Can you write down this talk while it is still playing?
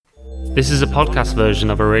This is a podcast version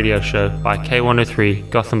of a radio show by K103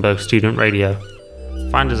 Gothenburg Student Radio.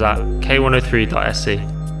 Find us at k103.se.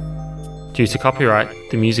 Due to copyright,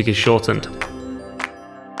 the music is shortened.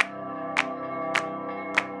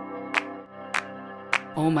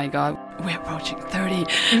 Oh my god, we're approaching 30.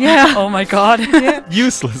 Yeah. Oh my god. Yeah.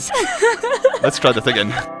 Useless. Let's try this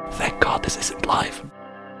again. Thank God this isn't live.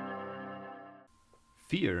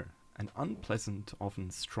 Fear, an unpleasant, often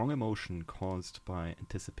strong emotion caused by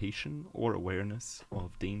anticipation or awareness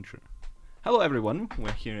of danger. Hello everyone,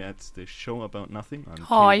 we're here at the show about nothing on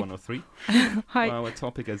Hi. K103. Hi. Our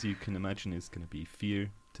topic, as you can imagine, is going to be fear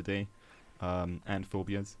today, and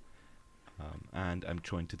phobias. And I'm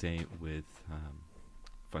joined today with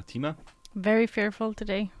Fatima Very fearful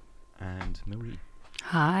today. and Marie.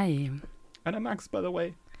 Hi. And I'm Max, by the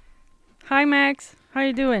way. Hi, Max. How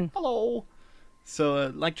you doing? Hello.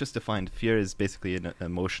 So, like just defined, fear is basically an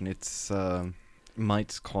emotion. It's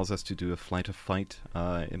might cause us to do a flight or fight.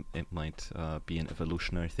 It might be an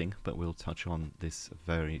evolutionary thing, but we'll touch on this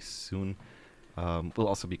very soon. We'll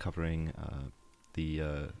also be covering the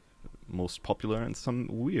most popular and some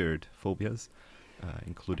weird phobias,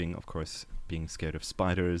 including, of course, being scared of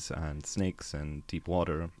spiders and snakes and deep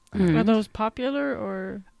water. Are those popular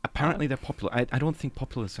or? Apparently they're popular. I don't think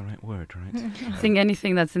popular is the right word, right? I think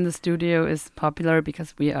anything that's in the studio is popular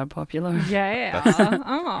because we are popular. Yeah.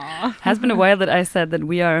 Aw. Has been a while that I said that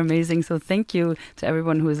we are amazing, so thank you to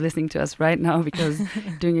everyone who is listening to us right now because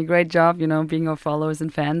doing a great job, being our followers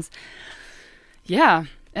and fans. Yeah,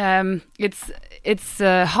 it's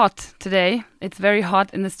hot today. It's very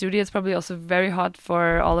hot in the studio. It's probably also very hot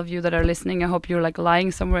for all of you that are listening. I hope you're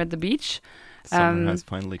lying somewhere at the beach. Summer has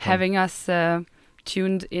finally come. Having us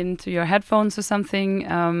tuned into your headphones or something.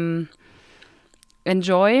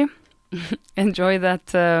 Enjoy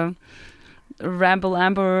that ramble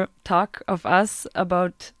amber talk of us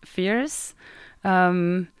about fears.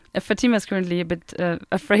 Fatima is currently a bit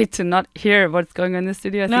afraid to not hear what's going on in the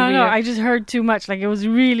studio. I just heard too much. It was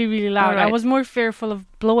really, really loud. Alright. I was more fearful of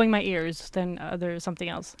blowing my ears than something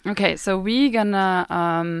else. Okay, so we're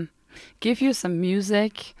gonna give you some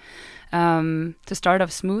music to start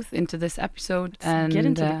off smooth into this episode. And get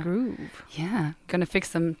into the groove. Yeah, gonna fix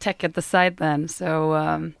some tech at the side then.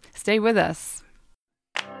 So stay with us.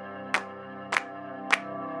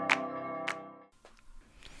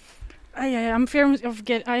 I have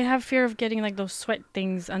fear of getting those sweat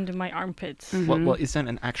things under my armpits. Mhm. Well, is that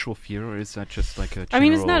an actual fear, or is that just like a general... I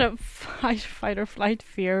mean, it's not a fight or flight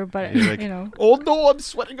fear, but You're like, oh no, I'm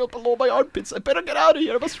sweating up below my armpits. I better get out of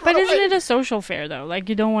here. I must run But isn't away." it a social fear though?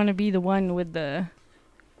 You don't want to be the one with the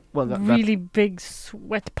Well, that really big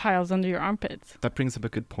sweat piles under your armpits. that brings up a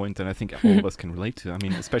good point that I think all of us can relate to. I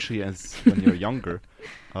mean, especially as when you're younger,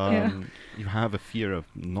 you have a fear of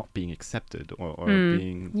not being accepted or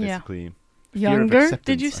being Yeah. basically fear of Younger, acceptance,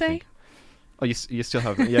 did you I say? think. Oh, you still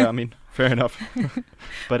have... Yeah, I mean, fair enough.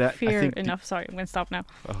 But I Fear think... enough. Sorry, I'm going to stop now.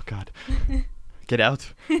 Oh, God. Get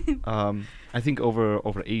out. I think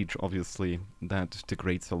over age, obviously, that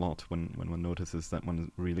degrades a lot when one notices that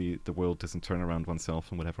the world doesn't turn around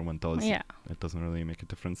oneself, and whatever one does, Yeah. it doesn't really make a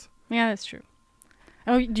difference. Yeah, that's true.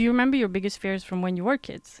 Oh, do you remember your biggest fears from when you were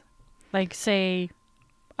kids? Say,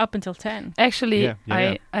 up until 10. Actually,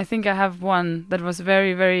 Yeah. I think I have one that was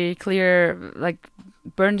very, very clear,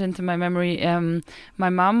 burned into my memory. My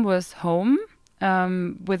mom was home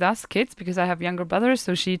with us kids because I have younger brothers,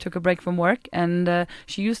 so she took a break from work, and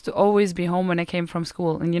she used to always be home when I came from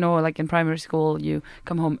school. And in primary school, you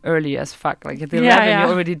come home early as fuck. At 11, you're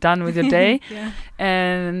already done with your day. Yeah.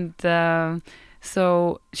 And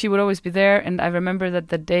so she would always be there, and I remember that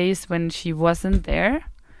the days when she wasn't there,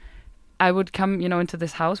 I would come, into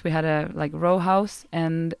this house. We had a row house,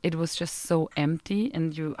 and it was just so empty.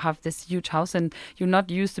 And you have this huge house, and you're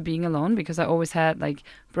not used to being alone because I always had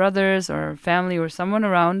brothers or family or someone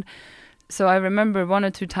around. So I remember one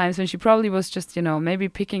or two times when she probably was just, maybe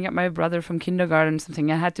picking up my brother from kindergarten or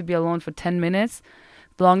something. I had to be alone for 10 minutes.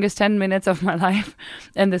 Longest 10 minutes of my life,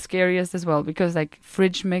 and the scariest as well, because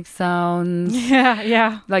fridge makes sounds.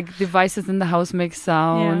 Yeah. Devices in the house make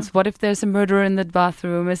sounds. Yeah. What if there's a murderer in the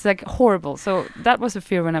bathroom? It's horrible. So that was a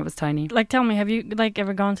fear when I was tiny. Tell me, have you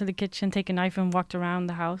ever gone to the kitchen, take a knife, and walked around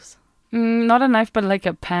the house? Not a knife, but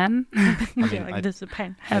a pan. This is a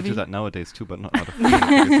pen. I do that nowadays too, but not out of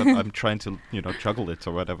fear, because I'm trying to, juggle it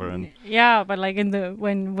or whatever. And Yeah, but in the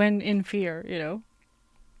when in fear,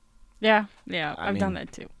 Yeah, I've done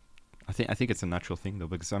that too. I think it's a natural thing though,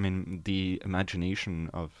 because the imagination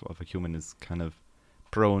of a human is kind of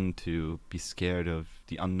prone to be scared of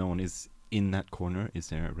the unknown. Is in that corner, is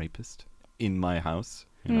there a rapist in my house?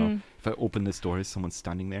 If I open this door, is someone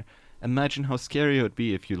standing there? imagine how scary it would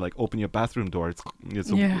be if you like open your bathroom door,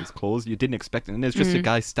 it's closed, you didn't expect it, and there's just a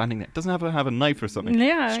guy standing there. It doesn't have a knife or something.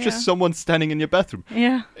 Yeah, it's just someone standing in your bathroom.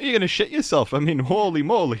 Yeah. You're gonna shit yourself. I mean, holy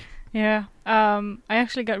moly. Yeah. I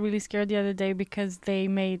actually got really scared the other day because they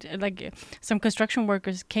made some construction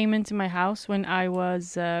workers came into my house when I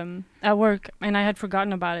was at work, and I had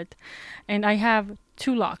forgotten about it. And I have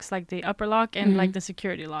 2 locks, like the upper lock and like the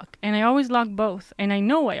security lock. And I always lock both, and I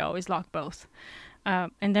know I always lock both.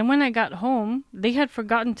 And then when I got home, they had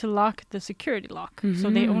forgotten to lock the security lock. So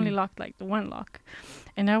they only locked like the one lock.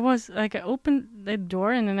 And I was like, I opened the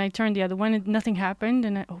door and then I turned the other one and nothing happened.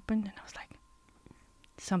 And I opened and I was like,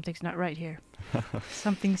 something's not right here.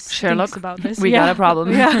 Something stinks about this. We got a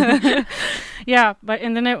problem. Yeah. Yeah. But,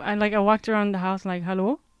 and then I walked around the house like,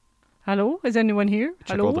 hello? Is anyone here?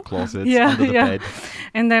 Check Hello? all the closets, under the bed.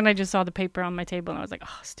 And then I just saw the paper on my table and I was like,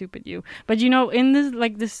 oh, stupid you. But you know, in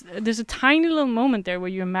this, there's a tiny little moment there where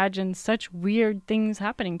you imagine such weird things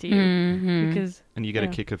happening to you. Because and you get a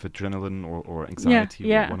kick of adrenaline or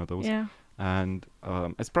anxiety or one of those. Yeah. And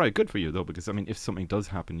it's probably good for you though, because I mean, if something does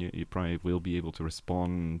happen, you probably will be able to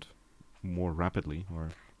respond more rapidly, or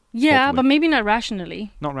hopefully. But maybe not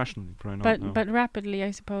rationally. Not rationally, probably not. But rapidly,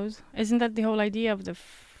 I suppose. Isn't that the whole idea of the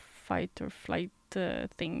fight or flight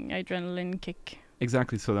thing, adrenaline kick?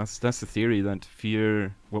 Exactly. So that's the theory, that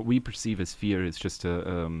fear, what we perceive as fear, is just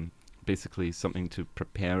basically something to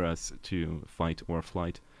prepare us to fight or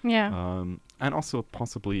flight. Yeah. And also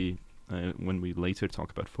possibly when we later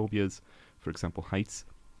talk about phobias, for example, heights,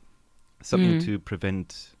 something to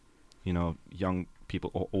prevent, young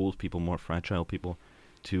people or old people, more fragile people,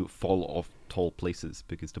 to fall off tall places,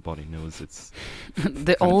 because the body knows it's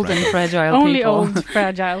the old and fragile only people. Old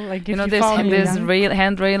fragile, like there's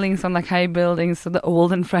hand railings on like high buildings, so the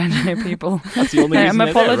old and fragile people. That's the only reason I'm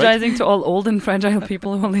apologizing there, right? to all old and fragile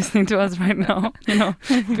people who are listening to us right now.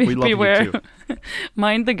 We love beware. you too.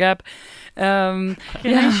 Mind the gap. Can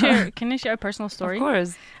I share a personal story? Of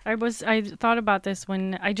course. I thought about this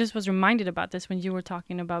when I just was reminded about this when you were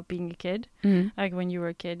talking about being a kid, like when you were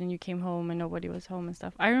a kid and you came home and nobody was home and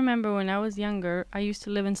stuff. I remember when I was younger, I used to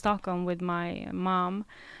live in Stockholm with my mom,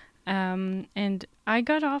 and I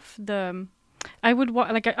got off I would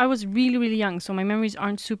walk, I was really, really young, so my memories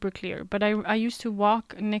aren't super clear, but I used to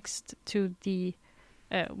walk next to the,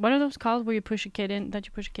 what are those called where you push a kid in?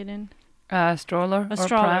 Stroller a or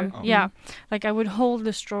stroller pram. Yeah, like I would hold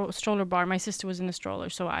the stroller bar. My sister was in a stroller,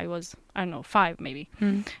 so I was, I don't know, 5 maybe.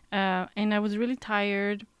 And I was really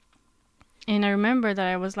tired, and I remember that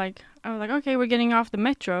I was like okay, we're getting off the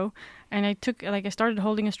metro, and I started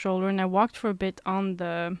holding a stroller and I walked for a bit on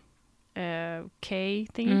the K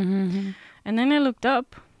thing, and then I looked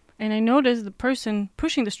up and I noticed the person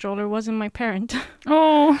pushing the stroller wasn't my parent.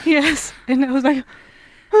 Oh yes. And I was like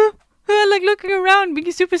like looking around,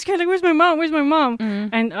 being super scared, like, where's my mom?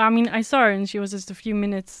 And I mean, I saw her and she was just a few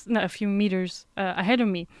meters ahead of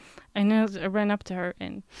me. And I ran up to her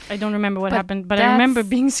and I don't remember what happened, but I remember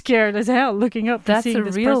being scared as hell looking up. That's and seeing a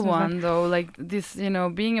this real person. one though, like this,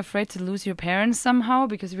 being afraid to lose your parents somehow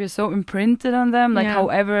because we're so imprinted on them, like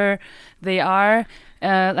however they are.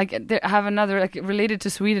 Like I have another, like related to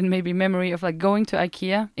Sweden, maybe memory of like going to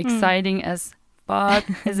IKEA, exciting as fuck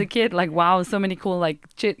as a kid, like wow, so many cool like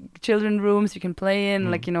children rooms you can play in,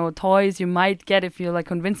 like toys you might get if you're like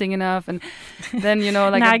convincing enough, and then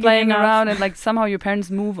like playing around, and like somehow your parents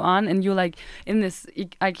move on and you're like in this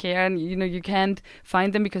IKEA and you can't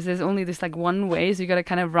find them because there's only this like one way, so you gotta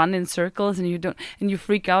kind of run in circles and you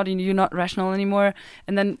freak out and you're not rational anymore.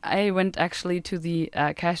 And then I went actually to the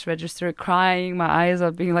cash register crying my eyes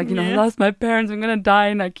out, being like I lost my parents, I'm gonna die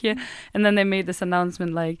in IKEA. And then they made this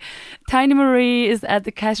announcement like, Tiny Marie is at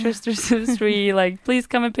the cash register 3, like please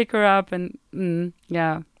come and pick her up. And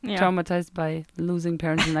traumatized by losing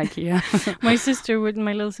parents in IKEA.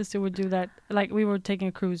 My little sister would do that. Like we were taking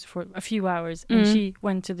a cruise for a few hours, and she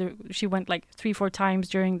went like 3-4 times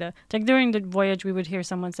during the voyage. We would hear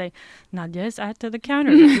someone say, "Nadia is at the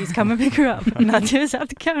counter. Please come and pick her up." Nadia is at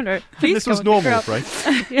the counter. Please this come was and pick her normal, up.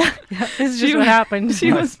 right? Yeah. This is just what happened.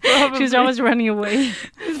 She was always running away.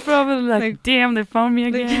 It's probably like, damn, they found me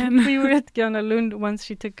again. We were at Gröna Lund once.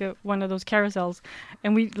 She took one of those carousels,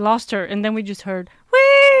 and we lost her, and then we just heard,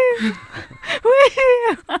 "Wee!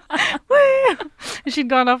 Wee! Wee!" And she'd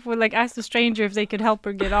gone off with asked a stranger if they could help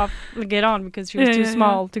her get on because she was too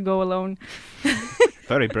small to go alone.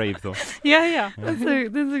 Very brave though. Yeah. That's a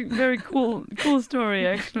very cool story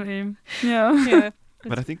actually. Yeah.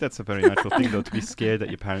 But I think that's a very natural thing though, to be scared that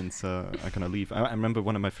your parents are gonna leave. I remember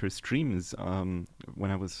one of my first dreams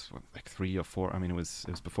when I was like 3 or 4. I mean, it was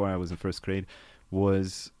before I was in first grade.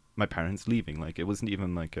 Was my parents leaving. Like, it wasn't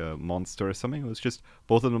even like a monster or something. It was just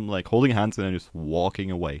both of them like holding hands and then just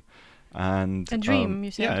walking away. And A dream,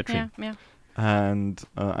 you said. Yeah, a dream. Yeah. And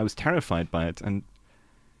I was terrified by it. And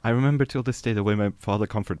I remember till this day the way my father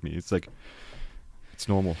comforted me. It's like, it's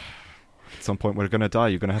normal. At some point we're gonna die.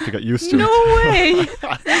 You're gonna have to get used to it. No way!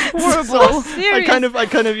 Horrible. I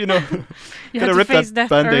kind of, you know, gotta rip that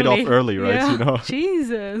Band-Aid off early, right? Yeah. You know.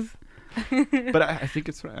 Jesus. But I think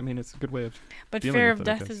it's. I mean, it's a good way of. But dealing fear with of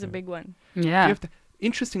it, I death guess, is a big one. Yeah.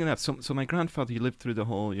 Interesting enough. So my grandfather, he lived through the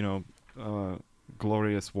whole, you know,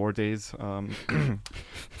 glorious war days.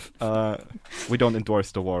 We don't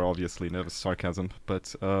endorse the war, obviously. That was sarcasm.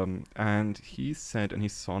 But and he said, and he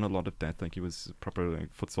saw a lot of death. Like, he was a proper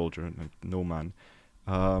like, foot soldier, like, no man.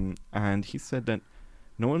 And he said that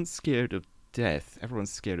no one's scared of death.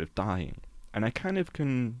 Everyone's scared of dying. And I kind of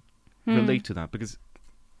can relate to that, because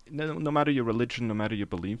no matter your religion, no matter your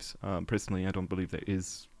beliefs, personally, I don't believe there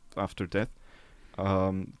is after death.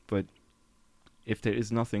 But if there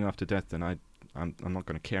is nothing after death, then I'm not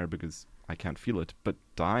going to care, because I can't feel it. But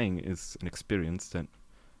dying is an experience that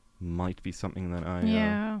might be something that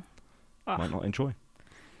I might not enjoy.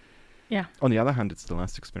 Yeah. On the other hand, it's the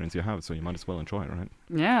last experience you have, so you might as well enjoy it, right?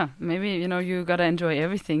 Yeah, maybe, you know, you gotta enjoy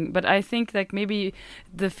everything. But I think, like, maybe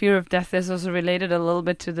the fear of death is also related a little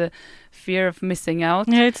bit to the fear of missing out.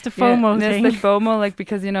 Yeah, it's the FOMO thing. It's the FOMO, like,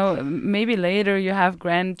 because, you know, maybe later you have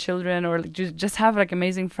grandchildren, or like, you just have, like,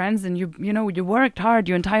 amazing friends, and you know, you worked hard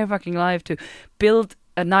your entire fucking life to build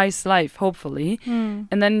a nice life, hopefully.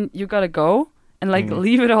 And then you gotta go and, like,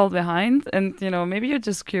 leave it all behind. And, you know, maybe you're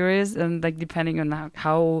just curious, and, like, depending on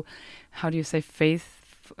how do you say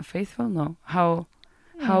faithful? No. How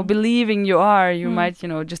believing you are, you might, you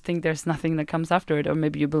know, just think there's nothing that comes after it, or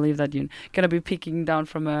maybe you believe that you're gonna be peeking down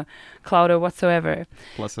from a cloud or whatsoever.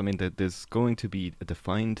 Plus, I mean, there's going to be a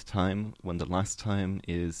defined time when the last time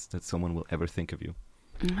is that someone will ever think of you.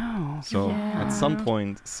 No. So at some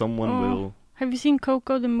point, someone will. Have you seen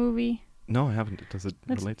Coco, the movie? No, I haven't. Does it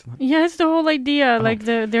relate to that? Yeah, it's the whole idea. Like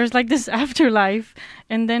there's like this afterlife,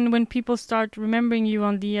 and then when people start remembering you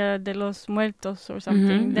on Dia de los Muertos or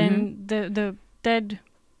something, then the dead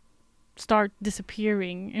start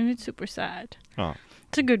disappearing, and it's super sad. Oh.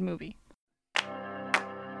 It's a good movie.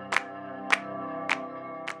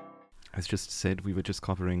 As just said, we were just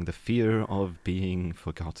covering the fear of being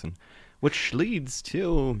forgotten, which leads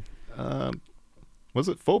to was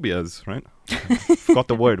it phobias, right? Forgot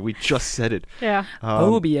the word. We just said it. Yeah.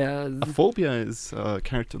 Phobias. A phobia is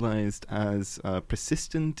characterized as a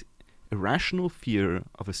persistent, irrational fear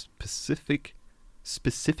of a specific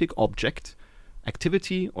object,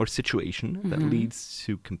 activity, or situation that leads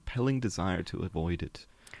to compelling desire to avoid it.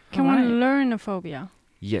 Can one learn a phobia?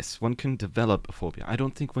 Yes, one can develop a phobia. I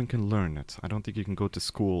don't think one can learn it. I don't think you can go to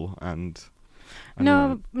school and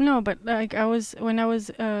No, but like when I was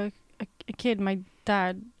a kid, my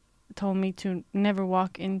dad told me to never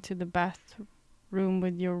walk into the bathroom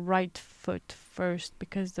with your right foot first,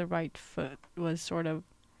 because the right foot was sort of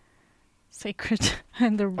sacred,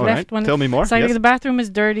 and the left one. Tell me more. It's like the bathroom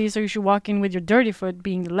is dirty, so you should walk in with your dirty foot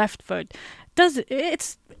being the left foot.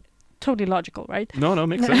 It's totally logical, right? No,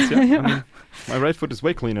 makes sense. Yeah, I mean, my right foot is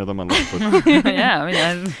way cleaner than my left foot. Yeah, I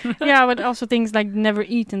mean, yeah, but also things like never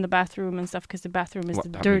eat in the bathroom and stuff, because the bathroom is the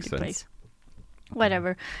dirty place.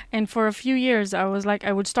 Whatever. And for a few years, I was like,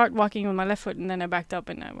 I would start walking with my left foot, and then I backed up,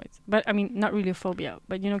 and I was. But I mean, not really a phobia,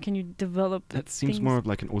 but you know, can you develop? That seems more of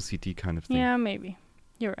like an OCD kind of thing. Yeah, maybe.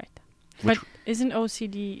 You're right. But isn't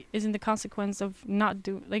OCD the consequence of not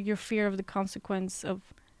do, like, your fear of the consequence of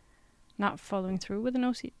not following through with an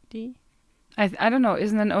OCD? I don't know.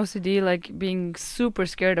 Isn't an OCD like being super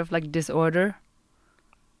scared of like disorder?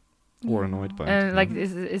 Or annoyed by it. Like,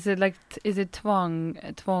 is it like is it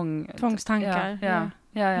Tvångstankar.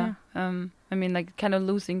 Yeah. I mean, like, kind of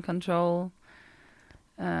losing control.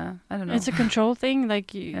 I don't know. It's a control thing,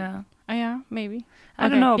 like you. Yeah. Yeah, maybe. I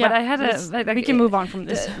don't know, but I had we can move on from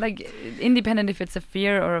this. Like, independent if it's a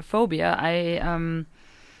fear or a phobia, I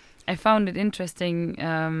found it interesting.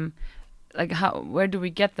 Like, where do we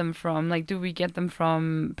get them from? Like, do we get them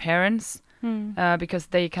from parents? Because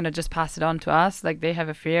they kind of just pass it on to us. Like, they have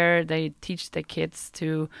a fear, they teach their kids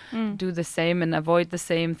to do the same and avoid the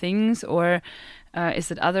same things, or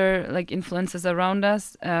is it other like influences around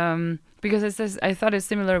us? Because I thought it's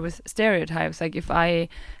similar with stereotypes. Like, if I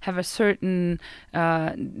have a certain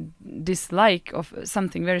dislike of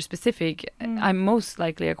something very specific, I most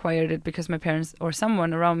likely acquired it because my parents or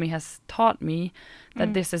someone around me has taught me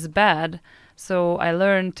that this is bad. So I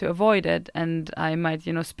learned to avoid it, and I might,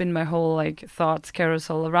 spin my whole like thoughts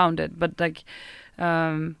carousel around it. But like,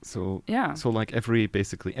 So yeah. So like every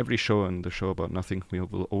show and the show about nothing, we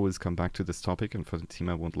will always come back to this topic, and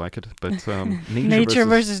Fatima won't like it. But nature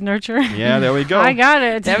versus nurture. Yeah, there we go. I got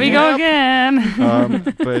it. There we go again.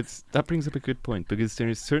 But that brings up a good point, because there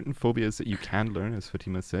is certain phobias that you can learn, as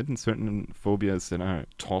Fatima said, and certain phobias that are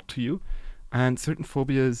taught to you, and certain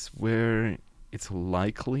phobias where it's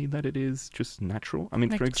likely that it is just natural. I mean,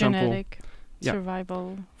 like for example, genetic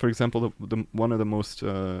survival. For example, the one of the most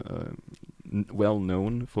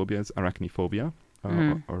well-known phobias, arachnophobia,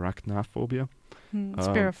 or arachnophobia.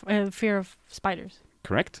 Fear of spiders.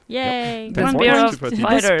 Correct. Yay! Yep. The One spear point of to the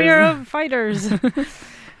fighters. spear of fighters.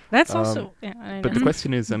 That's also. Yeah, I But know. the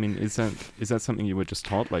question is, I mean, is that something you were just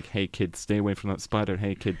taught, like, hey kid, stay away from that spider,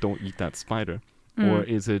 hey kid, don't eat that spider, or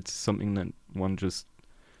is it something that one just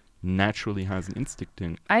naturally has an instinct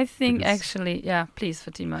in? I think Because- actually, please,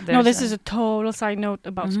 Fatima. No, this is a total side note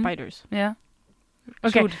about spiders. Yeah.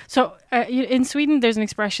 Okay, Shoot. so in Sweden, there's an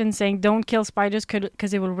expression saying "Don't kill spiders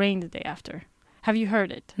because it will rain the day after." Have you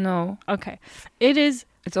heard it? No. Okay, it is.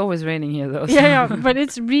 It's always raining here, though. Yeah, but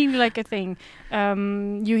it's really like a thing.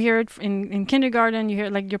 You hear it in kindergarten. You hear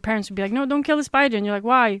like your parents would be like, "No, don't kill the spider," and you're like,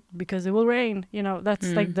 "Why?" Because it will rain. That's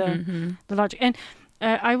like the logic. And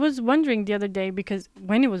I was wondering the other day, because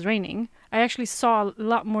when it was raining, I actually saw a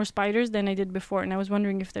lot more spiders than I did before, and I was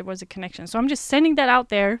wondering if there was a connection. So I'm just sending that out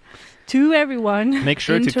there to everyone. Make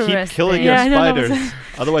sure to keep Interesting. killing Yeah, I your know. spiders.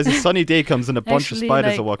 Otherwise, a sunny day comes and a bunch of Actually,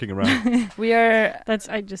 spiders like- are walking around. We are.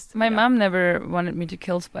 My yeah. mom never wanted me to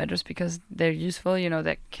kill spiders because they're useful,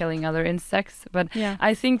 they're killing other insects. But Yeah.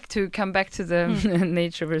 I think, to come back to the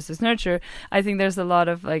nature versus nurture, I think there's a lot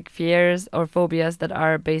of like fears or phobias that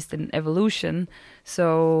are based in evolution.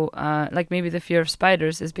 So like maybe the fear of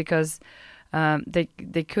spiders is because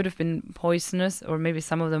they could have been poisonous, or maybe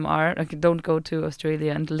some of them are. Like, don't go to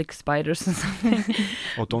Australia and lick spiders or something.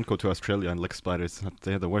 Oh, don't go to Australia and lick spiders.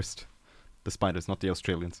 They're the worst. The spiders, not the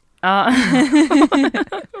Australians.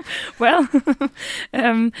 Well,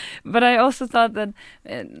 but I also thought that,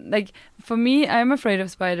 like, for me, I'm afraid of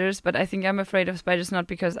spiders, but I think I'm afraid of spiders not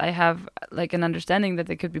because I have like an understanding that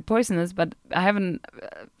they could be poisonous, but I have a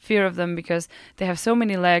fear of them because they have so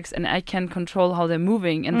many legs and I can control how they're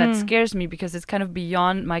moving, and that scares me because it's kind of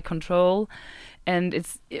beyond my control. And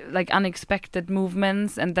it's like unexpected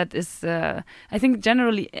movements, and that is, I think,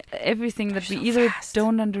 generally everything that we either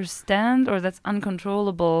don't understand or that's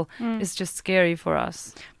uncontrollable is just scary for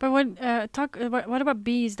us. But what about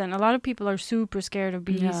bees then? A lot of people are super scared of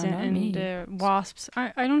bees and wasps.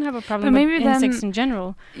 I don't have a problem But with maybe insects then in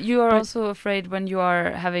general. You are also afraid when you are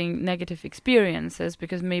having negative experiences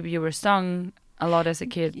because maybe you were stung a lot as a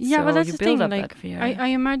kid. Yeah, so but that's you the build thing. up Like, that fear. I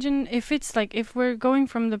imagine if we're going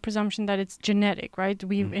from the presumption that it's genetic, right?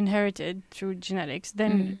 We've inherited through genetics.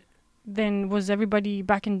 Then was everybody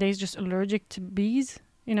back in days just allergic to bees?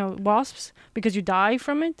 Wasps, because you die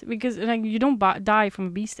from it? Because like you don't die from a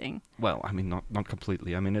bee sting. Well, I mean, not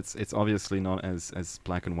completely. I mean, it's obviously not as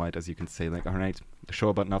black and white as you can say. Like, all right, the show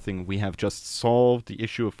about nothing. We have just solved the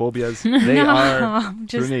issue of phobias. They are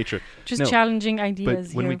through nature. Just challenging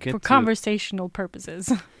ideas when we here get for to- conversational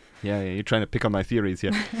purposes. Yeah, you're trying to pick on my theories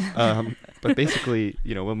here. But basically,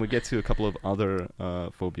 when we get to a couple of other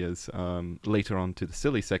phobias later on to the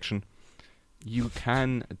silly section, you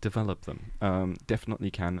can develop them.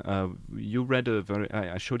 Definitely can. You read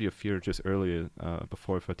I showed you a fear just earlier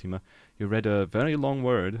before, Fatima. You read a very long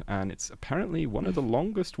word, and it's apparently one of the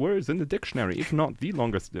longest words in the dictionary, if not the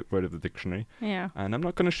longest word of the dictionary. Yeah. And I'm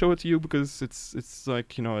not going to show it to you because it's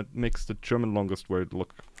like, it makes the German longest word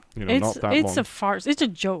look, not that long. It's a farce. It's a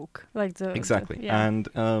joke. Like Exactly. yeah.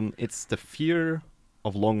 And it's the fear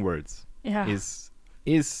of long words. Yeah.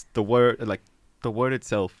 Is the word, like, the word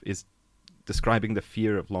itself is describing the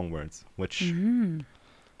fear of long words, which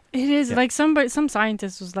it is like some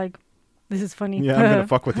scientist was like, this is funny. I'm gonna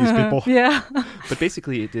fuck with these people. Yeah. But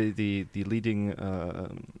basically, the leading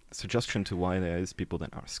suggestion to why there is people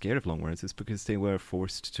that are scared of long words is because they were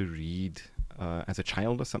forced to read as a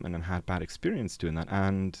child or something and had bad experience doing that.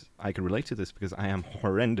 And I can relate to this because I am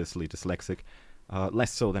horrendously dyslexic.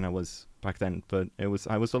 Less so than I was back then, but I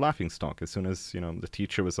was the laughing stock. As soon as the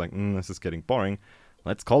teacher was like, "This is getting boring.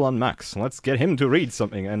 Let's call on Max. Let's get him to read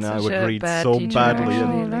something," and I would read so teacher, badly.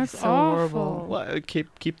 actually. And that's so horrible. awful. well,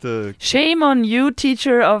 keep the. Shame on you,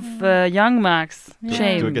 teacher of young Max. Yeah.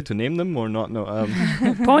 Shame. Do I get to name them or not? No.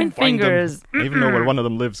 Point Find them. fingers. I even know where one of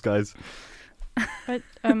them lives, guys. But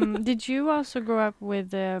did you also grow up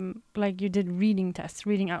with like you did reading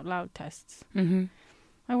out loud tests? Mm-hmm.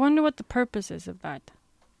 I wonder what the purpose is of that.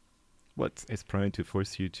 what is trying to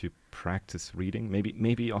force you to practice reading.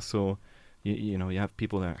 Maybe also, you know, you have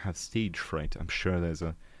people that have stage fright. I'm sure there's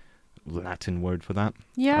a Latin word for that.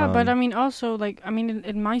 Yeah, but I mean, also, like, I mean,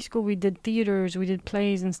 in my school, we did theaters, we did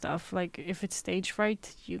plays and stuff. Like, if it's stage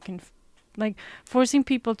fright, you can, like, forcing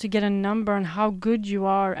people to get a number on how good you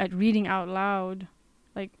are at reading out loud.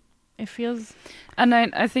 Like, it feels... And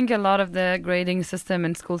I think a lot of the grading system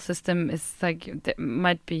and school system is, like,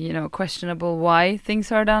 might be, you know, questionable why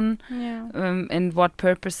things are done. Yeah. And what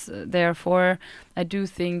purpose they're for. I do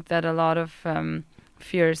think that a lot of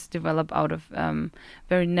fears develop out of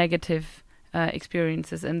very negative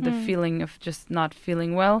experiences and the feeling of just not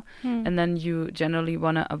feeling well, and then you generally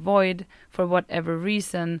want to avoid, for whatever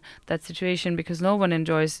reason, that situation, because no one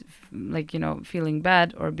enjoys like, you know, feeling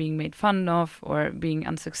bad or being made fun of or being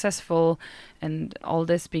unsuccessful and all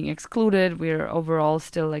this being excluded. We're overall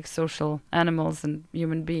still like social animals and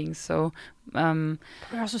human beings, so we're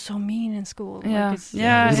also so mean in school. Yeah, like it's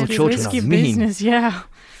little it's children risky are mean. business. Yeah,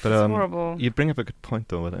 But it's horrible. you bring up a good point,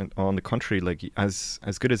 though. And on the contrary, like, as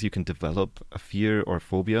good as you can develop a fear or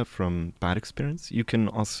phobia from bad experience, you can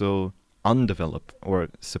also undevelop or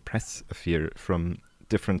suppress a fear from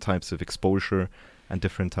different types of exposure and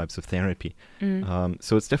different types of therapy.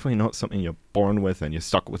 So it's definitely not something you're born with and you're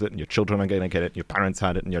stuck with it and your children are going to get it, your parents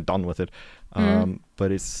had it and you're done with it.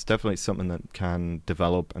 But it's definitely something that can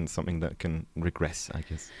develop and something that can regress, I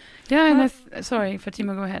guess. Yeah, and sorry,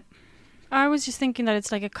 Fatima, go ahead. I was just thinking that it's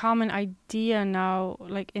like a common idea now,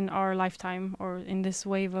 like in our lifetime or in this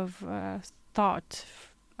wave of thought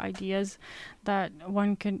ideas, that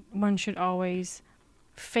one should always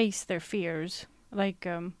face their fears. Like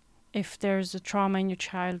if there's a trauma in your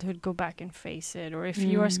childhood, go back and face it. Or if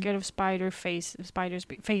you are scared of spiders,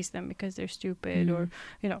 face them because they're stupid. Or,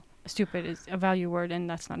 you know, stupid is a value word, and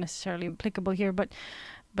that's not necessarily applicable here. But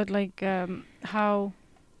like how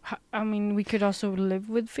I mean, we could also live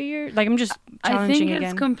with fear. Like, I'm just challenging I think again.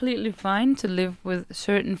 it's completely fine to live with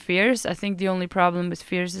certain fears. I think the only problem with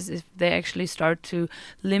fears is if they actually start to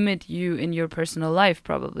limit you in your personal life,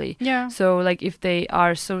 probably. Yeah. So, like, if they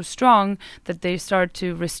are so strong that they start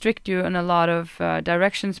to restrict you in a lot of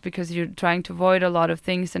directions because you're trying to avoid a lot of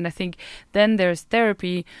things. And I think then there's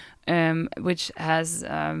therapy, which has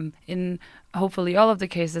in hopefully all of the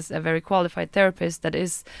cases a very qualified therapist that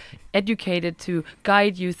is educated to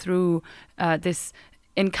guide you through this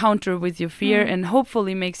encounter with your fear and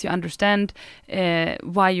hopefully makes you understand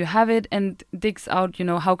why you have it and digs out, you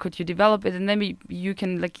know, how could you develop it, and maybe you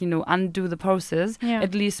can, like, you know, undo the process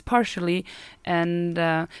at least partially, and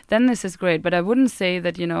then this is great. But I wouldn't say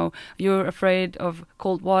that, you know, you're afraid of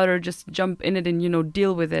cold water, just jump in it and, you know,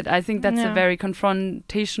 deal with it. I think that's a very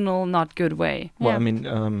confrontational, not good way. Well, I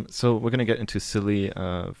mean, so we're going to get into silly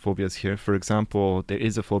phobias here. For example, there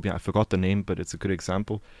is a phobia, I forgot the name, but it's a good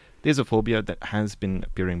example. There's a phobia that has been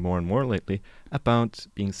appearing more and more lately about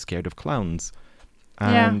being scared of clowns.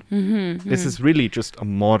 And this is really just a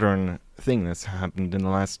modern thing that's happened in the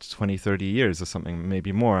last 20, 30 years or something,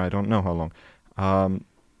 maybe more. I don't know how long.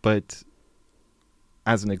 But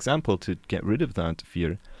as an example, to get rid of that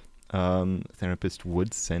fear, a therapist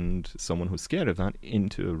would send someone who's scared of that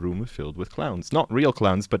into a room filled with clowns. Not real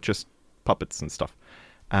clowns, but just puppets and stuff.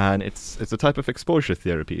 And it's a type of exposure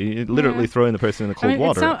therapy. You literally throwing the person in the cold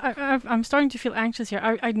water. I'm starting to feel anxious here.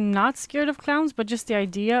 I'm not scared of clowns, but just the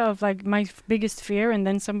idea of, like, my biggest fear, and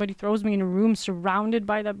then somebody throws me in a room surrounded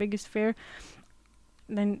by that biggest fear.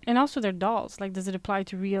 And also they're dolls. Like, does it apply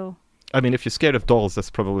to real? I mean, if you're scared of dolls, that's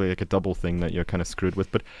probably like a double thing that you're kind of screwed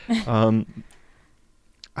with. But I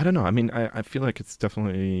don't know. I mean, I feel like it's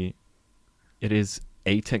definitely, it is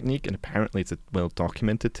a technique, and apparently it's a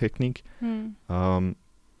well-documented technique.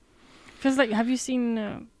 Because, like, have you seen...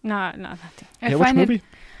 nothing. Which movie?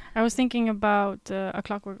 I was thinking about A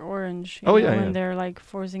Clockwork Orange. When they're, like,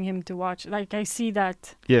 forcing him to watch. Like, I see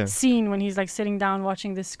that scene when he's, like, sitting down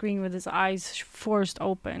watching the screen with his eyes forced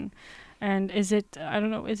open. And is it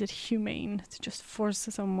humane to just force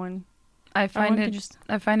someone? I find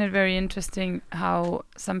it very interesting how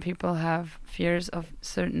some people have fears of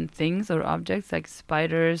certain things or objects, like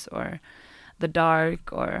spiders or the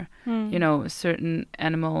dark, or you know, certain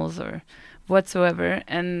animals or whatsoever.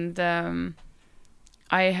 And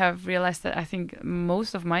I have realized that I think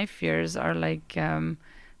most of my fears are like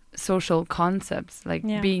social concepts, like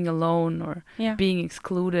being alone or being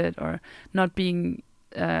excluded or not being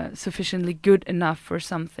sufficiently good enough for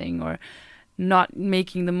something, or not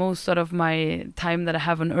making the most out of my time that I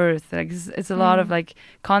have on earth. Like it's a lot of like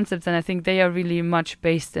concepts, and I think they are really much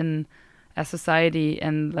based in a society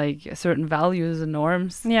and like certain values and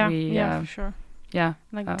norms. For sure. Yeah,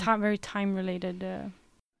 like very time related.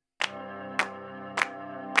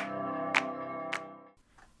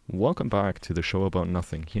 Welcome back to the show about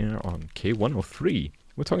nothing here on K103.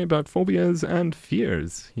 We're talking about phobias and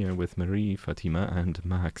fears here with Marie, Fatima, and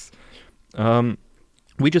Max.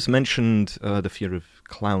 We just mentioned the fear of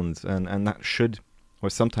clowns, and that should, or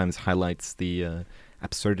sometimes highlights the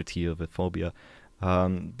absurdity of a phobia.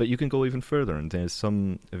 But you can go even further, and there's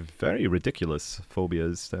some very ridiculous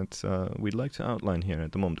phobias that we'd like to outline here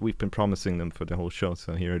at the moment. We've been promising them for the whole show,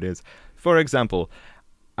 so here it is. For example,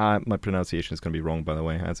 my pronunciation is going to be wrong, by the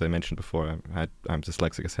way. As I mentioned before, I'm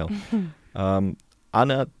dyslexic as hell.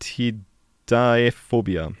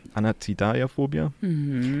 Anatidaephobia. Anatidaephobia?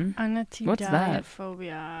 Mm-hmm. What's that?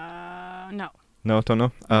 Anatidaephobia. No. No, don't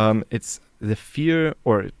know. It's the fear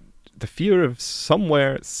of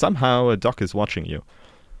somehow a duck is watching you.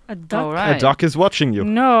 A duck? Oh, right. A duck is watching you.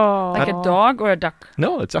 No. Like a dog or a duck?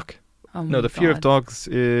 No, a duck. Oh No, the fear of dogs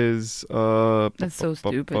is... That's so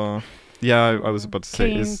stupid. Yeah, I was about to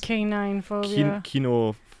say is... Canine phobia.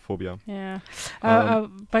 Kinophobia. Yeah.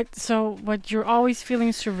 But so, what you're always feeling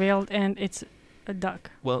surveilled, and it's a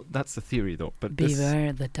duck. Well, that's the theory, though. But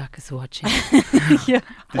Beware, the duck is watching. Yeah.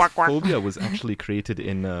 this phobia was actually created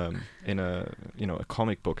in a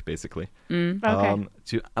comic book, basically, Okay.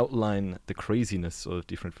 to outline the craziness of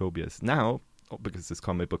different phobias. Now, because this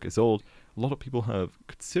comic book is old, a lot of people have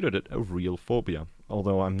considered it a real phobia.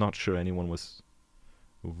 Although I'm not sure anyone was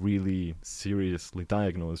really seriously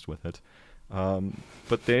diagnosed with it.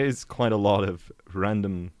 But there is quite a lot of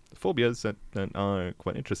random phobias that are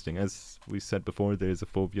quite interesting. As we said before, there is a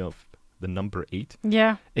phobia of the number 8.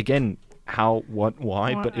 Yeah. Again, how, what,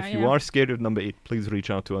 why? Well, but if you yeah. are scared of number 8, please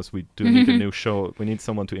reach out to us. We do need a new show. We need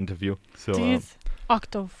someone to interview. So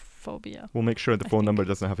Octophobia. we'll make sure the phone number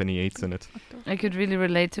doesn't have any 8s in it. I could really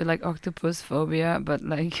relate to like octopus phobia, but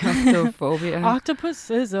like octophobia.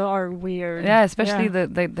 Octopuses are weird. Yeah, especially the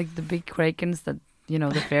big krakens that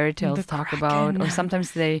the fairy tales talk about, or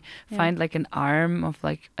sometimes they find like an arm of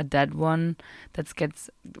like a dead one that gets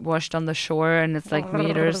washed on the shore, and it's like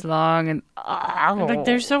meters long, and like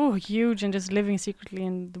they're so huge and just living secretly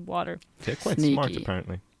in the water. They're quite Sneaky. smart,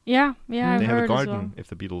 apparently. Yeah, I've They have a heard garden, as well. if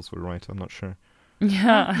the Beatles were right. I'm not sure.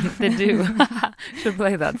 yeah, they do. Should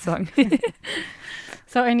play that song.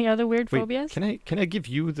 So, any other weird Wait, phobias? can I give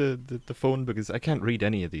you the phone, because I can't read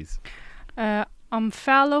any of these.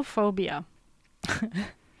 Omphalophobia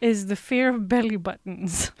is the fear of belly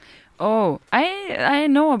buttons. Oh, I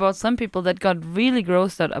know about some people that got really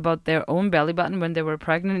grossed out about their own belly button when they were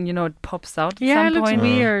pregnant. It pops out at Yeah, some it looks point.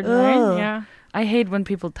 weird, right? Ugh. Yeah. I hate when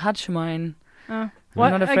people touch mine. Well,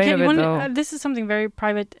 I'm not afraid of it, though. This is something very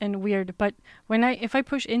private and weird, but if I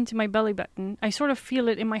push into my belly button, I sort of feel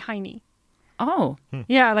it in my hiney. Oh.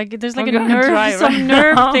 Yeah, like there's like I'm a gonna nerve, try some right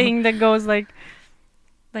nerve now. thing that goes like.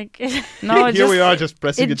 No, Here we are, just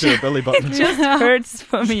pressing it into a belly button. It just hurts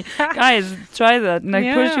for me. Guys, try that. Like,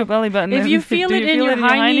 push Yeah. your belly button. If and you feel it in your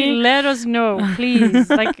hiney, let us know, please.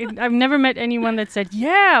 I've never met anyone that said,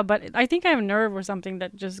 yeah, but I think I have a nerve or something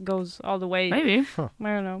that just goes all the way. Maybe. I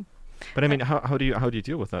don't know. But I mean, how do you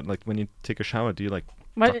deal with that? Like when you take a shower, do you like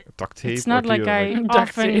But duct tape? it's not or do like you, I Duct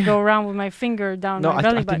often tape. go around with my finger down No, my I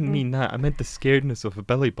belly button. didn't mean that. I meant the scaredness of a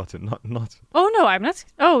belly button, not. Oh, no, I'm not.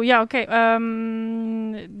 Oh, yeah, okay.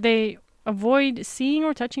 They avoid seeing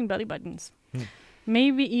or touching belly buttons.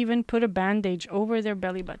 Maybe even put a bandage over their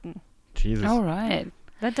belly button. Jesus. All right.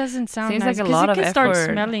 That doesn't sound Seems nice. like a lot it of can start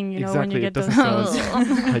effort. smelling, exactly. when you get it doesn't those. sound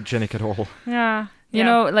hygienic at all. Yeah. You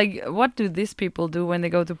know, like, what do these people do when they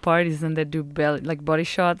go to parties and they do body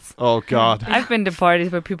shots? Oh God. I've been to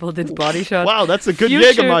parties where people did body shots. Wow, that's a good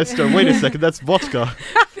Future- Jägermeister. Wait a second, that's vodka.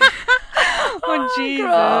 Oh, Jesus.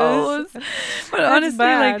 Gross. But That's honestly,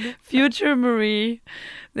 bad. like, future Marie,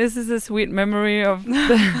 this is a sweet memory of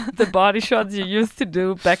the body shots you used to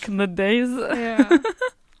do back in the days. Yeah.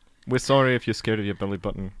 We're sorry if you're scared of your belly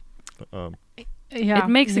button. Yeah. It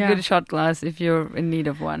makes yeah. a good shot glass if you're in need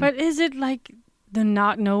of one. But is it like the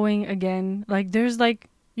not knowing again? Like there's like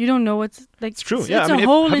you don't know what's like. It's true. It's Yeah, I mean, a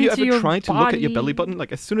hole have you into ever your tried to look at your belly body. button?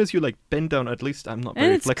 Like as soon as you like bend down, at least I'm not And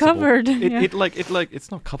very it's flexible. covered. It, yeah. it like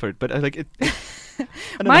it's not covered, but I don't know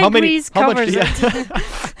My how many- grease how much- covers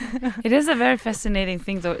yeah. it is a very fascinating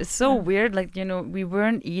thing, though. It's so weird. Like, we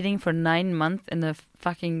weren't eating for 9 months in the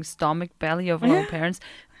fucking stomach belly of our parents.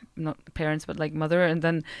 Not parents, but like mother. And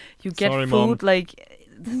then you get Sorry, food Mom. like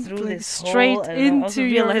through Like this straight hole, and I also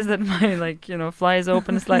into your- realize that my fly is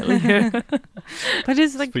open slightly here. But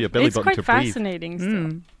it's like for your belly it's button quite to breathe. fascinating. Still.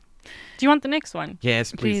 Mm. Do you want the next one?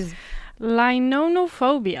 Yes, please. Please.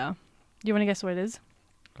 Linonophobia. Do you want to guess what it is?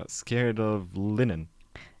 Scared of linen.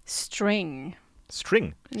 String.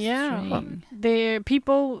 String. Yeah. String.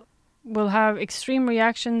 People will have extreme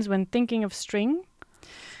reactions when thinking of string.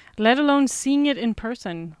 let alone seeing it in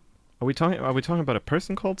person. Are we talking about a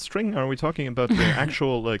person called String? Or are we talking about the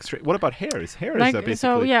actual like string? What about hairs? Hairs are basically.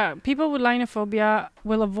 So yeah, people with linophobia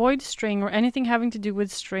will avoid string or anything having to do with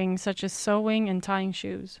string, such as sewing and tying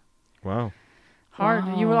shoes. Wow. Hard.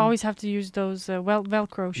 You will Wow. always have to use those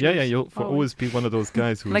Velcro shoes. Yeah, you'll always be one of those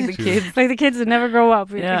guys who's Like the too. kids. Like the kids that never grow up.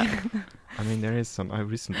 Yeah. I mean, there is some. I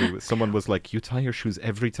recently someone was like, "You tie your shoes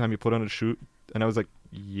every time you put on a shoe," and I was like,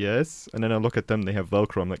 "Yes." And then I look at them; they have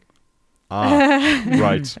Velcro. I'm like, "Ah,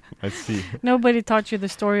 right, I see." Nobody taught you the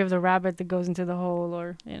story of the rabbit that goes into the hole,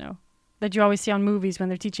 or that you always see on movies when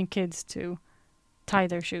they're teaching kids to tie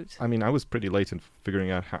their shoes. I mean, I was pretty late in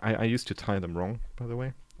figuring out how. I used to tie them wrong, by the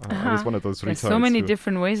way. I was one of those There's retards. so many who-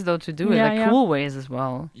 different ways though to do it, Yeah, like yeah. cool ways as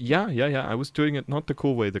well. Yeah. I was doing it not the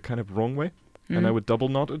cool way, the kind of wrong way. And I Mm. would double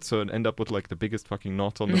knot it, so I'd end up with like the biggest fucking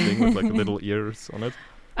knot on the thing with like little ears on it.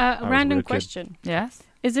 A was a random weird kid. question: Yes.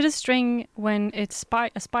 Is it a string when it's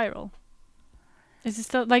a spiral? Is it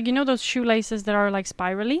still like those shoelaces that are like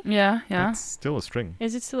spirally? Yeah. That's still a string.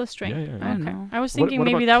 Is it still a string? Yeah. I don't know. I was What- thinking what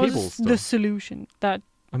maybe about that cables, was though? the solution. That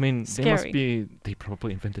I mean, Scary. they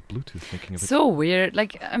probably invented Bluetooth thinking of it. So weird.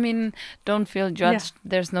 Like, I mean, don't feel judged.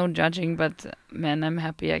 There's no judging, but man, I'm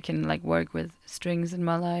happy I can like work with strings in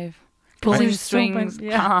my life. Pulling There's so strings. much-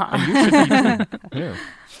 yeah. And you should be too.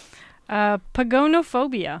 Yeah.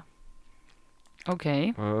 pagonophobia.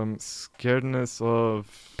 Okay. Scaredness of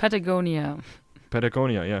Patagonia.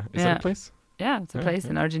 Patagonia, yeah. Is that Yeah. a place? Yeah, it's a Yeah, place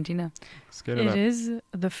yeah. in Argentina. Scared of It that. is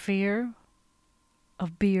the fear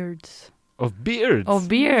of beards. Of beards. Oh,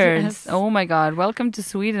 beards. Yes. Oh my God. Welcome to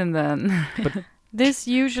Sweden then. This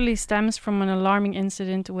usually stems from an alarming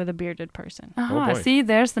incident with a bearded person. Aha, boy. see,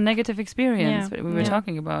 there's the negative experience Yeah, that we were yeah.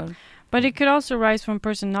 talking about. But it could also rise from a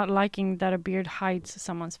person not liking that a beard hides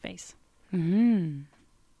someone's face. Hmm.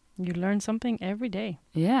 You learn something every day.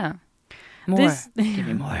 Yeah. More. Give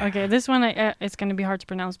me more. Okay, this one it's going to be hard to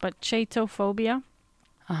pronounce, but chatophobia.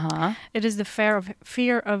 Uh-huh. It is the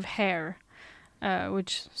fear of hair,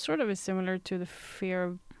 which sort of is similar to the fear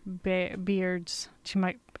of beards.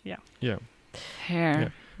 Yeah. Hair. Yeah.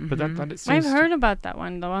 But Mhm. that it I've seems heard about that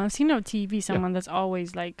one though. I've seen on TV someone that's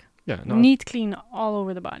always like yeah, no, neat, clean all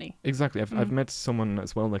over the body. exactly. I've Mm. met someone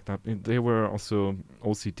as well like that. They were also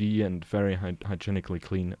OCD and very hygienically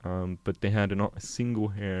clean, but they had not a single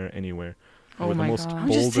hair anywhere. They Oh were the my most God. I'm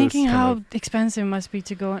just boldest thinking kind how of- expensive it must be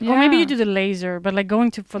to go. Or maybe you Yeah. do the laser, but like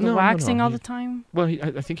going for the No, no, waxing no, all he- the time. Well,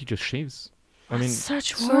 I think he just shaves. I mean,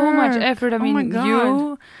 Such So much work. effort. I Oh mean, my God.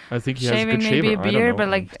 you I think he has a shaving good maybe shaver. a I don't beard, know. but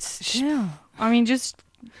like, Still, I mean, just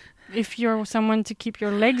if you're someone to keep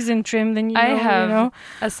your legs in trim, then I you have know.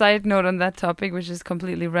 a side note on that topic, which is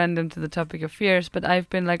completely random to the topic of fears, but I've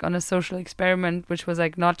been like on a social experiment, which was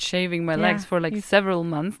like not shaving my legs Yeah, for like you- several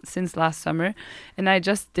months since last summer. And I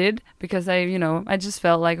just did because I just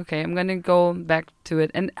felt like, okay, I'm going to go back to it.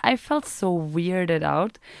 And I felt so weirded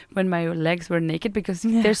out when my legs were naked because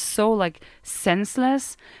Yeah. they're so like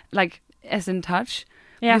senseless, like as in touch.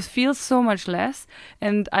 Yeah. You feel so much less.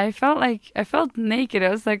 And I felt naked. I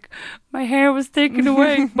was like, my hair was taken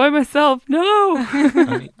away by myself. No.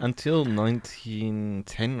 I mean, until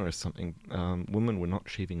 1910 or something, women were not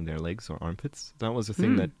shaving their legs or armpits. That was a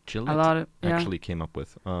thing Mm. that A Gillette lot of, yeah. actually came up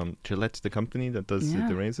with. Gillette, the company that does Yeah.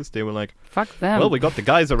 the razors, they were like, Fuck them. well, we got the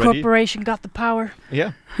guys already. Corporation got the power.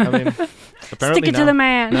 Yeah, I mean, apparently Stick it to the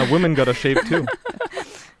man. now women got to shave too.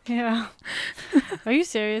 Yeah. Are you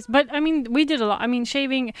serious? But I mean, we did a lot. I mean,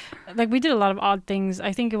 shaving, like we did a lot of odd things.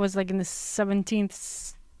 I think it was like in the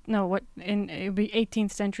 17th. No, what in it would be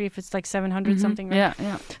 18th century if it's like 700 Mhm. something. Right? Yeah,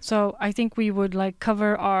 yeah. So I think we would like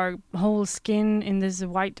cover our whole skin in this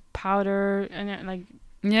white powder and like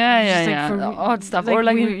Yeah, Just, yeah, like, yeah. for The re- odd stuff. like or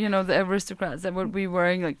like, we- the aristocrats that would be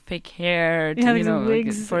wearing like fake hair, to, Yeah, like the like,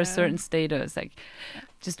 wigs, for a yeah. certain status. Like,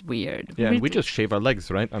 just weird. Yeah, We and we d- just shave our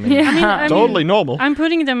legs, right? I mean, Yeah. I mean, totally normal. I'm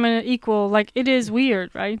putting them in an equal. Like it is weird,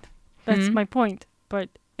 right? That's Mhm. my point. But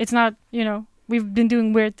it's not. We've been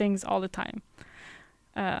doing weird things all the time.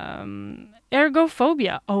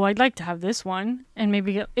 Ergophobia. Oh, I'd like to have this one, and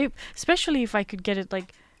maybe get it, especially if I could get it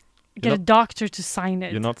like. Get a doctor to sign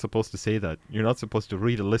it. You're not supposed to say that. You're not supposed to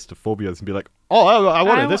read a list of phobias and be like, oh, I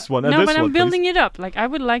wanted this one and no, this but one, I'm building it up. Like I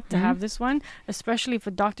would like to Mhm. have this one, especially if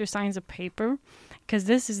a doctor signs a paper, because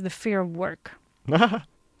this is the fear of work. please.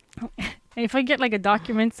 If I get like a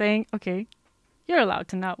document saying, okay, you're allowed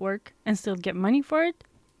to not work and still get money for it,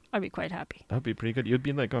 I'd be quite happy. That'd be pretty good. You'd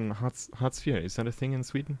be like on Hartz-IV. Is that a thing in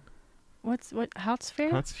Sweden? What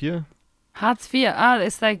Hartz-IV? Hartz-IV? Hartz IV.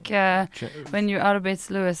 It's like when you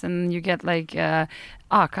Arbetslös and you get like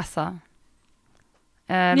A-kassa.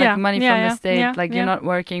 like money from the state. yeah, Like you're not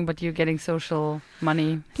working, but you're getting social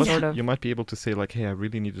money, Plus, sort of. you might be able to say like, "Hey, I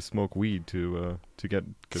really need to smoke weed to get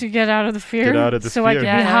To get out of the fear. Get out of the so I fear.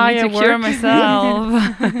 can be Yeah, high I need at to cure work. myself.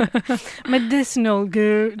 Medicinal,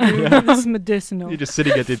 dude. This is medicinal. You're just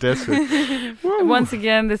sitting at your desk. Once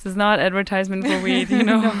again, this is not advertisement for weed. You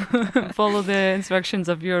know, follow the instructions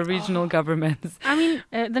of your regional governments. I mean,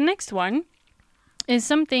 the next one is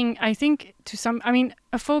something I think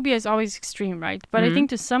a phobia is always extreme, right? But I think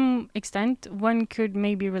to some extent, one could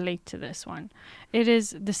maybe relate to this one. It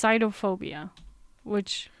is decidophobia,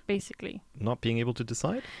 which basically Not being able to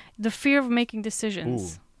decide? the fear of making decisions,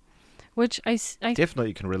 Ooh. which I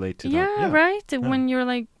Definitely can relate to that. yeah, right. When you're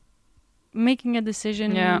like making a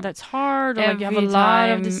decision that's hard, or like you have a Every lot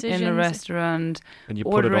of time decisions in a restaurant, And you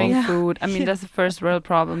put it ordering off. food. I mean, that's the first real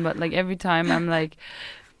problem. But like every time, I'm like,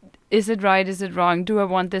 is it right? Is it wrong? Do I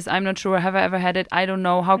want this? I'm not sure. Have I ever had it? I don't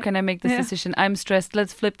know. How can I make this decision? I'm stressed.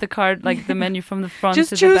 Let's flip the card, like the menu from the front Just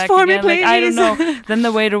to the choose back for me, again. Like, I don't please. know. Then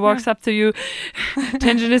the waiter walks up to you.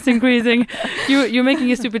 Tension is increasing. You're making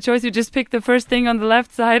a stupid choice. You just pick the first thing on the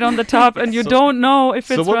left side on the top, and you don't know if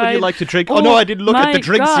it's right. So what would you like to drink? Oh no, I didn't look at my the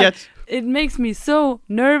drinks God. yet. It makes me so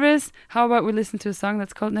nervous. How about we listen to a song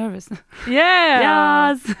that's called Nervous?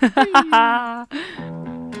 Yeah. Yes.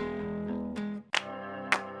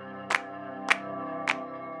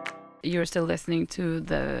 You're still listening to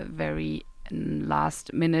the very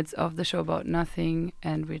last minutes of the show about nothing,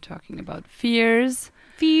 and we're talking about fears.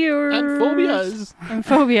 Fears And phobias. and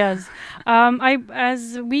phobias.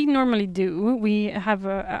 As we normally do,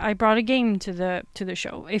 I brought a game to the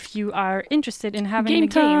show. If you are interested in having Game a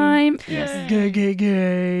game, time. yes,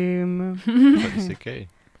 game. But you say gay.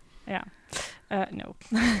 Yeah. No.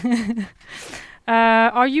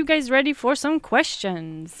 Are you guys ready for some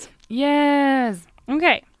questions? Yes.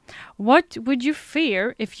 Okay. What would you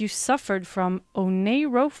fear if you suffered from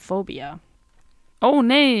oneirophobia? Oh,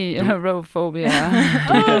 nay. Aerophobia.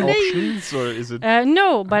 Do we get options, or is it?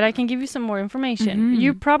 No, but I can give you some more information. Mhm.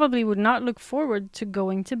 You probably would not look forward to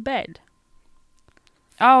going to bed.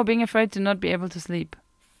 Oh, being afraid to not be able to sleep.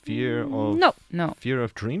 Fear of No. fear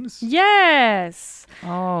of dreams? Yes.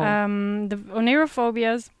 Oh. The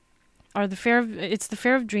onerophobias are the fear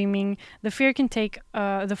of dreaming. The fear can take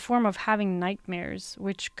the form of having nightmares,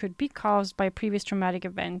 which could be caused by a previous traumatic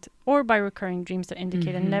event or by recurring dreams that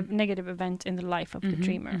indicate a negative event in the life of the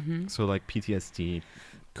dreamer. So like PTSD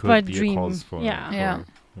could But be dream, a cause for. yeah. for- Yeah.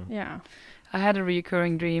 Yeah. I had a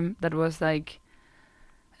recurring dream that was like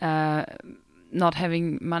not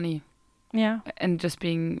having money Yeah. and just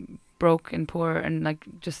being broke and poor and like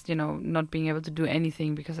just, not being able to do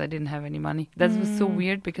anything because I didn't have any money. That was so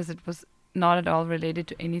weird because it was not at all related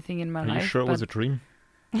to anything in my Are life. you sure it was a but dream?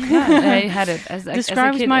 yeah, I had it as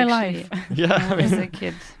Describes a kid, my actually. life. Yeah. As a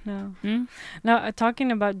kid. No. Hmm? Now, talking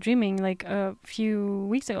about dreaming, like a few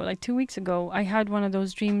weeks ago, like 2 weeks ago, I had one of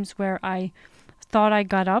those dreams where I thought I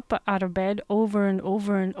got up out of bed over and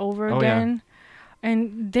over and over Oh, yeah. again.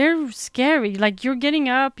 And they're scary. Like you're getting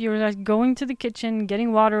up, you're like going to the kitchen,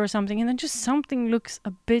 getting water or something, and then just something looks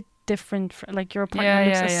a bit different. Like your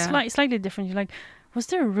apartment looks slightly different. You're like, was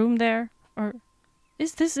there a room there? Or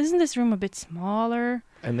isn't this room a bit smaller?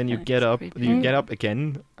 And then you It's get up, creepy. you get up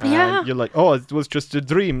again, and Yeah. you're like, oh, it was just a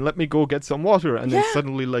dream. Let me go get some water. And then Yeah.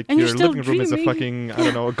 suddenly, like, And you're your still living room is a dreaming. fucking, I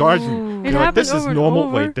don't know, a garden. Ooh. It You're like, happened this is over and normal.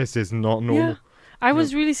 over. Wait, this is not normal. Yeah. I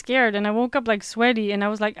was really scared, and I woke up like sweaty, and I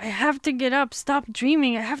was like, I have to get up. Stop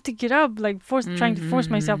dreaming. I have to get up. Like trying to force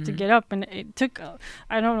myself to get up, and it took,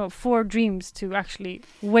 4 dreams to actually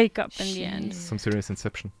wake up in the end. Some serious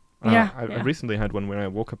inception. Yeah, I yeah. recently had one where I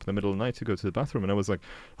woke up in the middle of the night to go to the bathroom, and I was like,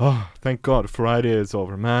 oh, thank God, Friday is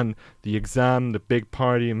over, man. The exam, the big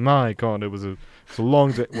party, my God, it's a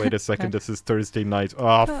long day. Wait a second, this is Thursday night.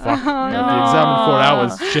 Oh, fuck. I have the exam in 4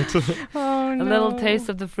 hours. Shit. Oh, no. A little taste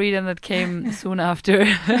of the freedom that came soon after.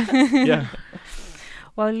 Yeah.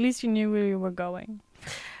 Well, at least you knew where you were going.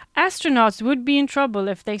 Astronauts would be in trouble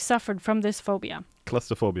if they suffered from this phobia.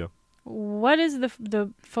 Claustrophobia. What is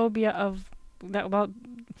the phobia of that? Well,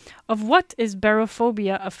 of what is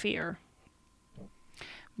barophobia a fear?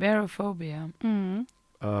 Barophobia.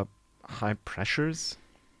 High pressures.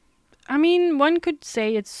 I mean, one could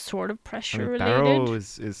say it's sort of pressure Baro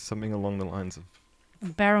related. is something along the lines of.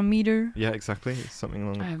 Barometer. Yeah, exactly. It's something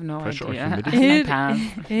along I have no pressure or idea. humidity. My It-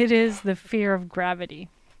 pants. It is the fear of gravity.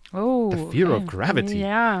 Oh. The fear of okay. gravity.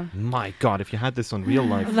 Yeah. My God, if you had this on real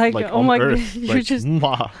life, Like, like oh on my God, Earth, you're like, just-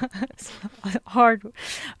 mwah. Hard.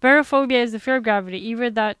 Barophobia is the fear of gravity, either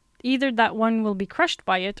that Either that one will be crushed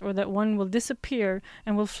by it, or that one will disappear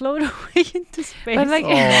and will float away into space. But like,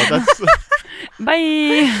 Oh, that's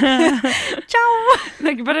bye. Ciao.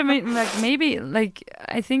 Like, but I mean, like maybe, like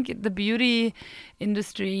I think the beauty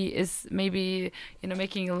industry is maybe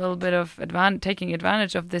making a little bit of taking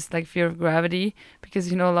advantage of this like fear of gravity,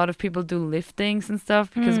 because a lot of people do liftings and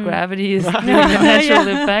stuff because gravity is doing the natural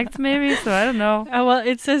effects maybe. So I don't know. Well,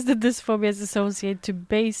 it says that this phobia is associated to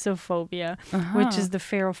basophobia, which is the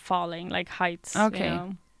fear of falling, like heights. Okay. You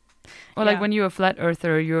know? Or like when you're a flat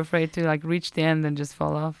earther, you're afraid to like reach the end and just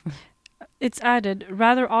fall off. It's added,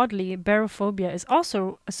 rather oddly, barophobia is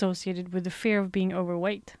also associated with the fear of being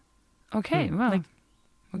overweight. Okay, well,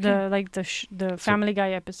 Like the Family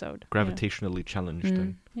Guy episode. gravitationally challenged.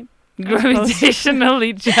 And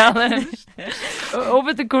gravitationally challenged.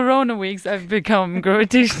 Over the corona weeks, I've become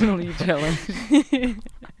gravitationally challenged.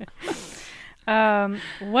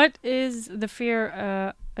 What is the fear?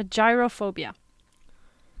 A gyrophobia.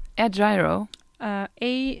 A gyro.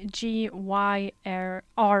 AGYRO.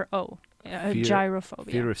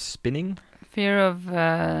 Gyrophobia. Fear of spinning. Fear of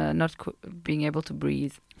not being able to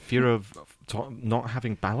breathe. Fear of not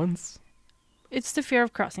having balance. It's the fear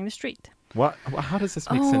of crossing the street. What? How does this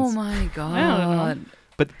make Oh sense? my god! I don't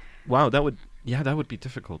know. Wow, that would be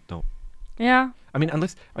difficult though. Yeah. I mean,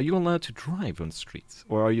 are you allowed to drive on streets,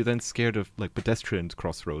 or are you then scared of like pedestrian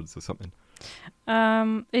crossroads or something?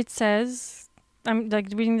 It says, I'm like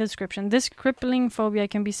reading the description. This crippling phobia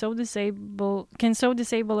can so disable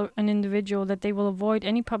an individual that they will avoid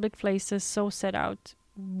any public places so set out,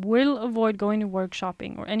 will avoid going to work,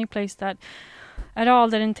 shopping, or any place that at all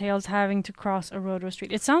that entails having to cross a road or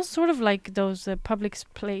street. It sounds sort of like those public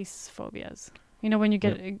place phobias. When you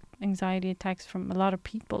get anxiety attacks from a lot of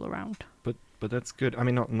people around. But that's good. I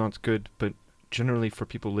mean, not good, but generally for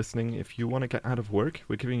people listening, if you want to get out of work,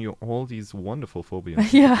 we're giving you all these wonderful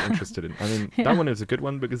phobias you're interested in. I mean, that one is a good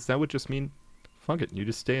one because that would just mean, fuck it, you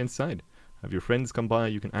just stay inside. Have your friends come by,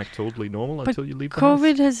 you can act totally normal until you leave the house.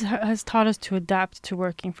 COVID has taught us to adapt to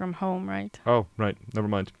working from home, right? Oh, right. Never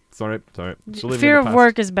mind. Sorry. Fear of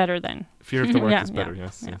work is better then. Fear of the work is better,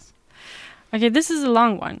 yes. Okay, this is a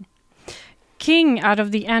long one. King out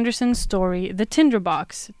of the Anderson story, The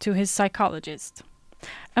Tinderbox, to his psychologist.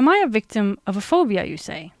 Am I a victim of a phobia, you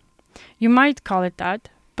say? You might call it that,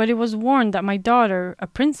 but it was warned that my daughter, a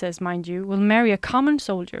princess, mind you, will marry a common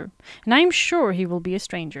soldier, and I am sure he will be a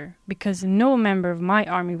stranger, because no member of my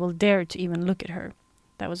army will dare to even look at her.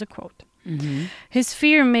 That was a quote. Mm-hmm. His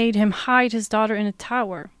fear made him hide his daughter in a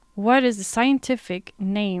tower. What is the scientific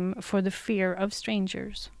name for the fear of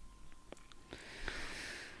strangers?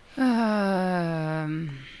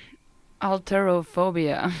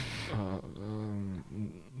 Alterophobia.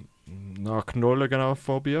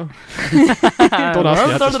 Knocknorleganophobia. Don't ask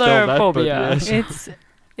me how to spell that, but yes. It's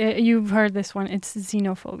you've heard this one. It's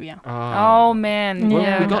xenophobia. Oh man, Well,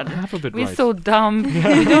 yeah. we got half of it We're right. so dumb.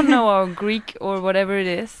 We don't know our Greek or whatever it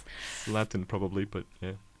is. Latin probably, but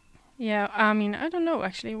yeah. Yeah, I mean, I don't know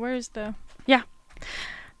actually. Where is the... Yeah.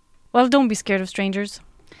 Well, don't be scared of strangers.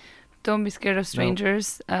 Don't be scared of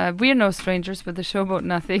strangers. We're no strangers with the show about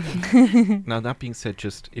nothing. Now, that being said,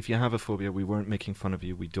 just if you have a phobia, we weren't making fun of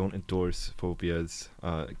you. We don't endorse phobias,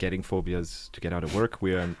 getting phobias to get out of work.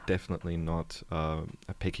 We are definitely not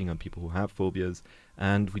picking on people who have phobias.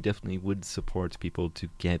 And we definitely would support people to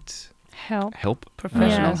get help.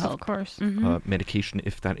 Professional yes, help. Of course. Mm-hmm. Medication,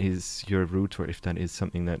 if that is your route or if that is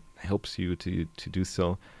something that helps you to do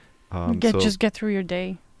so. Just get through your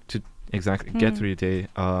day. Exactly, get through your day.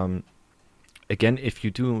 Again, if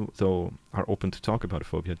you do, though, are open to talk about a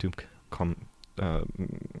phobia, do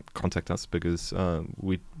contact us because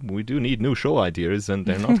we do need new show ideas and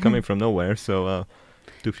they're not coming from nowhere. So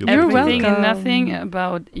do feel free. Everything and nothing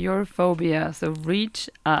about your phobia. So reach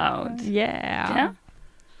out. Yeah.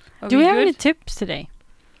 Are Do we have good? any tips today?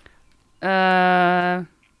 No.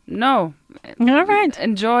 All right.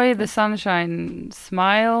 Enjoy the sunshine.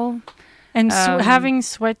 Smile. And having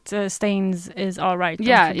sweat stains is all right.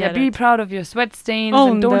 Yeah. Be proud of your sweat stains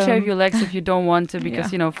and don't shave your legs if you don't want to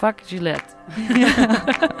because, fuck Gillette.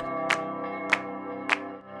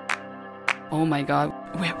 Oh my god.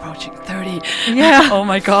 We're approaching 30. Yeah. Oh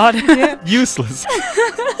my god. Useless.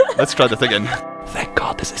 Let's try that again. Thank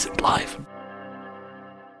God this isn't live.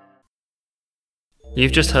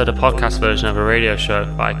 You've just heard a podcast version of a radio show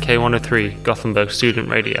by K103 Gothenburg Student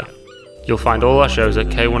Radio. You'll find all our shows at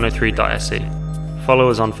k103.se. Follow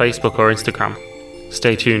us on Facebook or Instagram.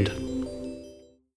 Stay tuned.